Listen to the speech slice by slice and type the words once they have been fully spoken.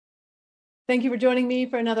Thank you for joining me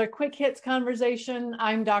for another Quick Hits conversation.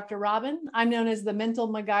 I'm Dr. Robyn. I'm known as the Mental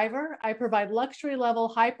MacGyver. I provide luxury level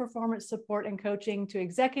high performance support and coaching to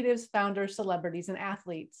executives, founders, celebrities, and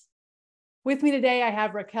athletes. With me today, I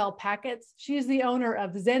have Racquelle Pakutz. She is the owner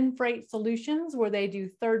of Zen Freight Solutions, where they do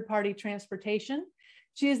third-party transportation.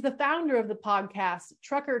 She is the founder of the podcast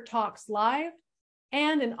Trucker Talks Live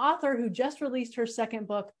and an author who just released her second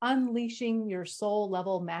book, Unleashing Your Soul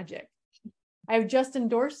Level Magic. I have Justin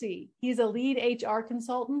Dorsey. He's a lead HR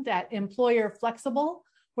consultant at Employer Flexible,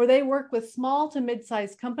 where they work with small to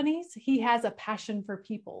mid-sized companies. He has a passion for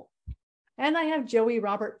people. And I have Joey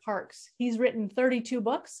Robert Parks. He's written 32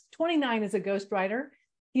 books, 29 as a ghostwriter.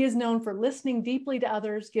 He is known for listening deeply to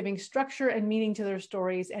others, giving structure and meaning to their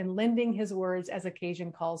stories, and lending his words as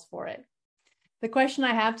occasion calls for it. The question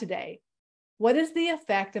I have today, what is the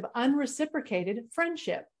effect of unreciprocated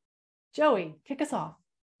friendship? Joey, kick us off.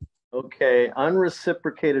 Okay,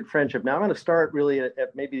 unreciprocated friendship. Now I'm going to start really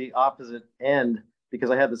at maybe the opposite end because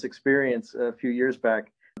I had this experience a few years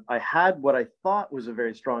back. I had what I thought was a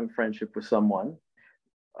very strong friendship with someone.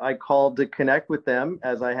 I called to connect with them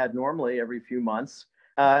as I had normally every few months.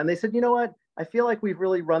 And they said, you know what? I feel like we've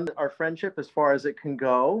really run our friendship as far as it can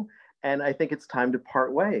go. And I think it's time to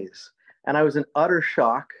part ways. And I was in utter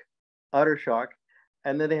shock.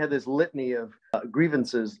 And then they had this litany of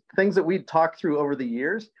grievances, things that we'd talked through over the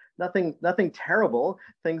years. Nothing terrible.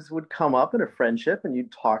 Things would come up in a friendship and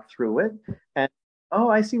you'd talk through it. And, oh,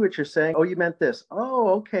 I see what you're saying. Oh, you meant this. Oh,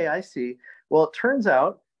 okay, I see. Well, it turns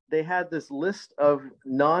out they had this list of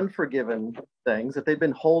non-forgiven things that they'd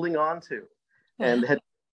been holding on to and had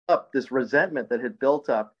up this resentment that had built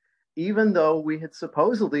up, even though we had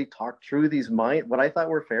supposedly talked through these what I thought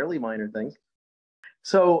were fairly minor things.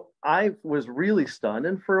 So I was really stunned.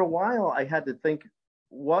 And for a while, I had to think,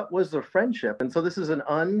 what was the friendship? And so this is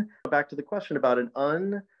back to the question about an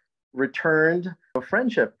unreturned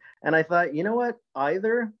friendship. And I thought, you know what?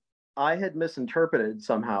 Either I had misinterpreted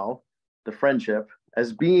somehow the friendship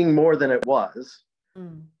as being more than it was,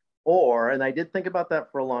 or, and I did think about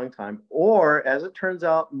that for a long time, or as it turns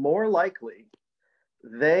out, more likely,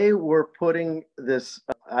 they were putting this,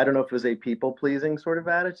 I don't know if it was a people-pleasing sort of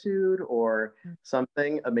attitude or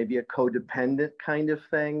something, maybe a codependent kind of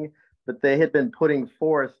thing, but they had been putting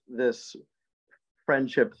forth this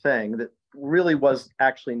friendship thing that really was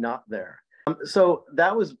actually not there. So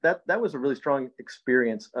that was a really strong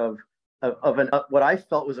experience of what I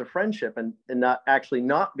felt was a friendship and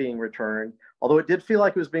not being returned, although it did feel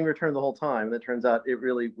like it was being returned the whole time. And it turns out it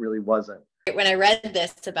really, really wasn't. When I read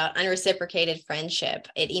this about unreciprocated friendship,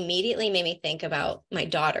 it immediately made me think about my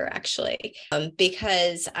daughter, actually,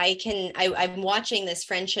 because I'm watching this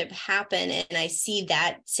friendship happen and I see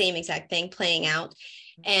that same exact thing playing out.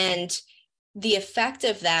 And the effect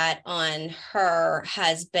of that on her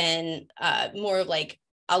has been more like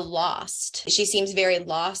a lost. She seems very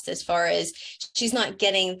lost as far as she's not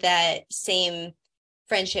getting that same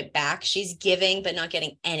friendship back. She's giving, but not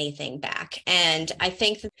getting anything back. And I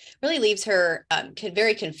think that really leaves her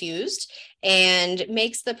very confused and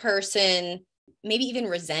makes the person maybe even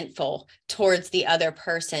resentful towards the other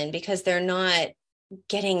person because they're not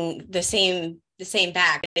getting the same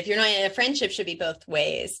back. If you're not in a friendship, should be both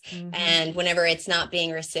ways. Mm-hmm. And whenever it's not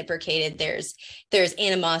being reciprocated, there's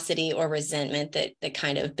animosity or resentment that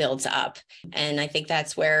kind of builds up. And I think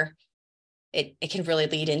that's where it can really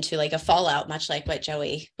lead into like a fallout, much like what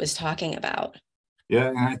Joey was talking about. Yeah,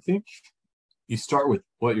 and I think you start with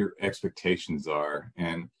what your expectations are.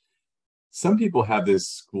 And some people have this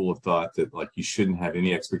school of thought that like you shouldn't have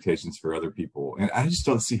any expectations for other people. And I just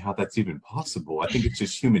don't see how that's even possible. I think it's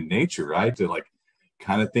just human nature, right? To like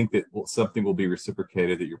kind of think that something will be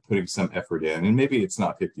reciprocated, that you're putting some effort in. And maybe it's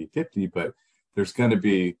not 50-50, but there's going to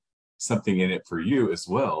be something in it for you as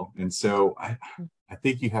well. And so I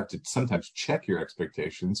think you have to sometimes check your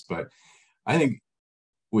expectations, but I think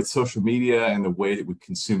with social media and the way that we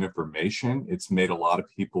consume information, it's made a lot of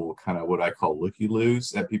people kind of what I call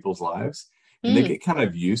looky-loos at people's lives. And they get kind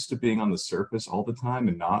of used to being on the surface all the time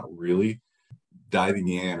and not really diving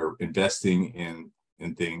in or investing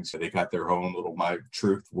in things. They got their own little my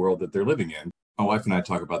truth world that they're living in. My wife and I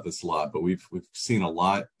talk about this a lot, but we've seen a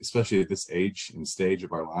lot, especially at this age and stage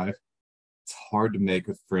of our life. It's hard to make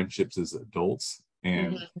friendships as adults.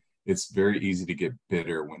 And it's very easy to get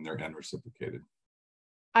bitter when they're unreciprocated.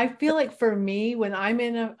 I feel like for me, when I'm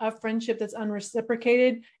in a friendship that's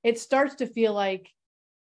unreciprocated, it starts to feel like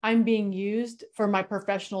I'm being used for my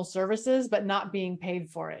professional services, but not being paid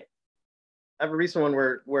for it. I have a recent one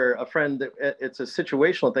where a friend, it's a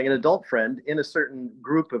situational thing, an adult friend in a certain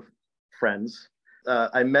group of friends.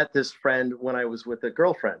 I met this friend when I was with a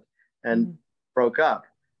girlfriend and broke up.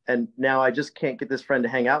 And now I just can't get this friend to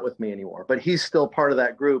hang out with me anymore. But he's still part of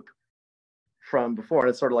that group from before. And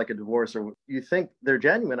it's sort of like a divorce, or you think they're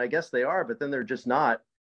genuine. I guess they are, but then they're just not.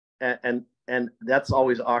 And that's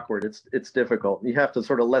always awkward. It's difficult. You have to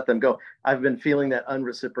sort of let them go. I've been feeling that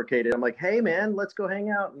unreciprocated. I'm like, hey man, let's go hang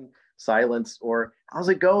out, and silence. Or how's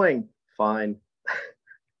it going? Fine.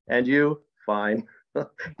 And you? Fine.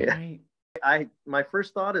 Yeah. Right. My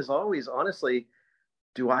first thought is always, honestly,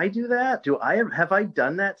 do I do that? Have I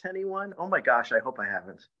done that to anyone? Oh my gosh, I hope I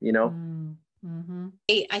haven't, you know? Mm-hmm.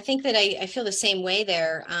 I think that I feel the same way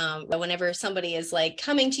there. Whenever somebody is like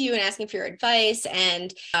coming to you and asking for your advice,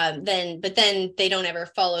 and but then they don't ever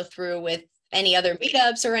follow through with any other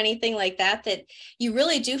meetups or anything like that, that you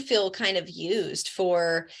really do feel kind of used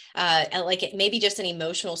for like maybe just an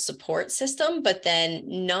emotional support system, but then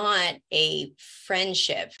not a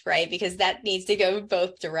friendship, right? Because that needs to go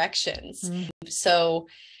both directions. Mm-hmm. So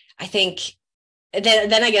I think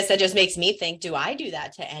then I guess that just makes me think, do I do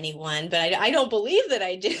that to anyone? But I don't believe that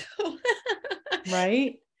I do.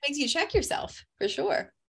 Right. Makes you check yourself for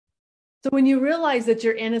sure. So when you realize that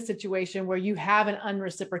you're in a situation where you have an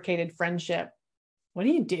unreciprocated friendship, what do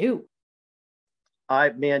you do?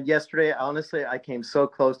 Yesterday, honestly, I came so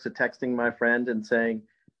close to texting my friend and saying,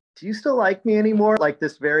 do you still like me anymore? Like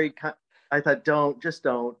this I thought, don't do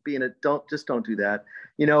that,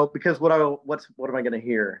 you know, because what am I going to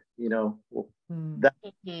hear? You know, that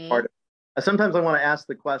part. Sometimes I want to ask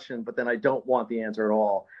the question, but then I don't want the answer at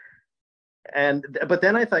all. But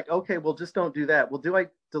then I thought, okay, well, just don't do that. Well, do I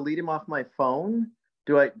delete him off my phone?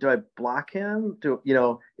 Do I block him?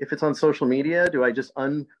 If it's on social media, do I just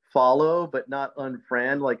unfollow but not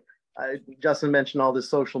unfriend? Like Justin mentioned, all this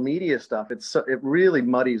social media stuff. It really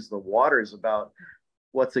muddies the waters about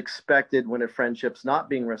what's expected when a friendship's not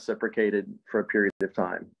being reciprocated for a period of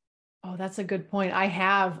time. Oh, that's a good point. I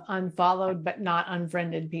have unfollowed but not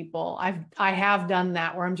unfriended people. I have done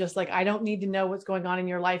that, where I'm just like, I don't need to know what's going on in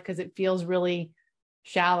your life because it feels really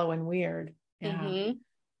shallow and weird. Yeah. Mm-hmm.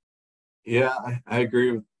 Yeah, I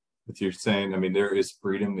agree with you saying. I mean, there is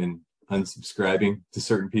freedom in unsubscribing to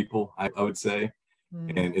certain people, I would say.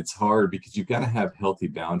 And it's hard because you've got to have healthy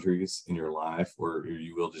boundaries in your life, or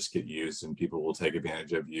you will just get used and people will take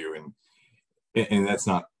advantage of you. And that's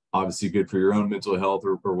not obviously good for your own mental health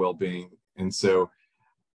or well-being. And so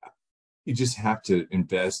you just have to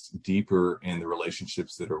invest deeper in the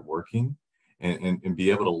relationships that are working and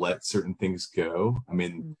be able to let certain things go. I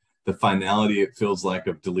mean, the finality it feels like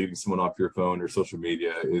of deleting someone off your phone or social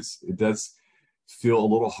media it does feel a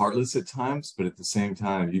little heartless at times, but at the same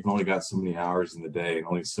time, you've only got so many hours in the day and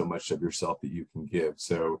only so much of yourself that you can give.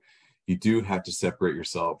 So you do have to separate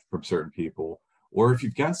yourself from certain people. Or if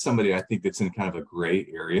you've got somebody, I think that's in kind of a gray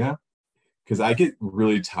area, because I get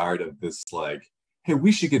really tired of this, like, hey,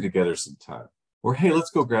 we should get together sometime. Or, hey,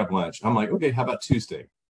 let's go grab lunch. I'm like, okay, how about Tuesday?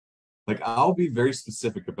 Like, I'll be very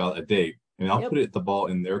specific about a date and I'll put the ball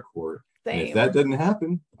in their court. Same. And if that doesn't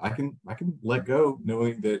happen, I can let go,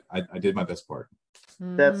 knowing that I did my best part.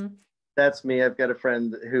 That's me. I've got a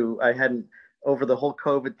friend who I hadn't, over the whole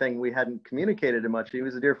COVID thing, we hadn't communicated much. He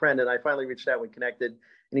was a dear friend, and I finally reached out, we connected,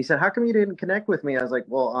 and he said, how come you didn't connect with me? I was like,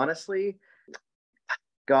 well, honestly,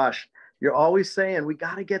 gosh, you're always saying we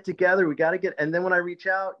got to get together, and then when I reach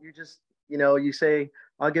out, you just, you say,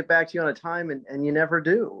 I'll get back to you on a time, and you never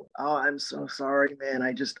do. Oh, I'm so sorry,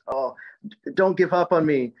 man. Don't give up on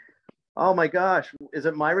me. Oh my gosh, is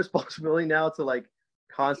it my responsibility now to like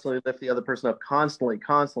constantly lift the other person up, constantly?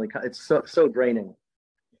 It's so draining.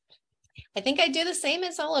 I think I do the same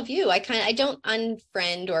as all of you. I don't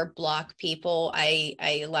unfriend or block people.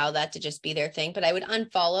 I allow that to just be their thing, but I would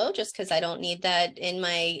unfollow just because I don't need that in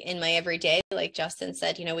my everyday. Like Justin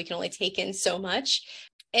said, we can only take in so much.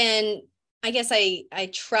 And I guess I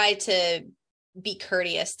try to be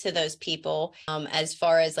courteous to those people. As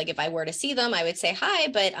far as like, if I were to see them, I would say hi,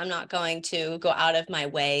 but I'm not going to go out of my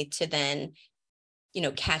way to then,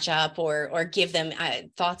 catch up or give them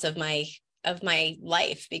thoughts of my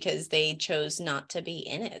life because they chose not to be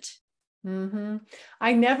in it. Mm-hmm.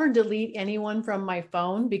 I never delete anyone from my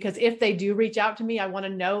phone, because if they do reach out to me, I want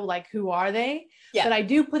to know, like, who are they? Yeah. But I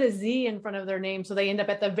do put a Z in front of their name, so they end up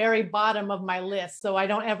at the very bottom of my list. So I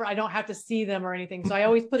don't have to see them or anything. So I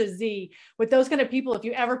always put a Z with those kind of people. If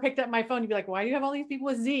you ever picked up my phone, you'd be like, why do you have all these people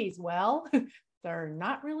with Zs? Well, they're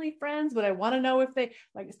not really friends, but I want to know if they,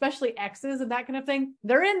 like, especially exes and that kind of thing,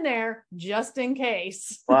 they're in there just in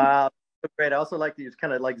case. Wow. Great. I also like to use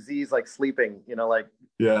kind of like Z's, like sleeping, like.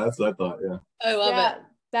 Yeah, that's what I thought. Yeah. I love it.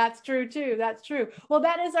 That's true too. That's true. Well,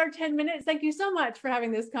 that is our 10 minutes. Thank you so much for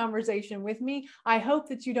having this conversation with me. I hope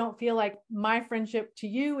that you don't feel like my friendship to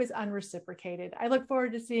you is unreciprocated. I look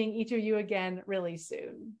forward to seeing each of you again really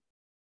soon.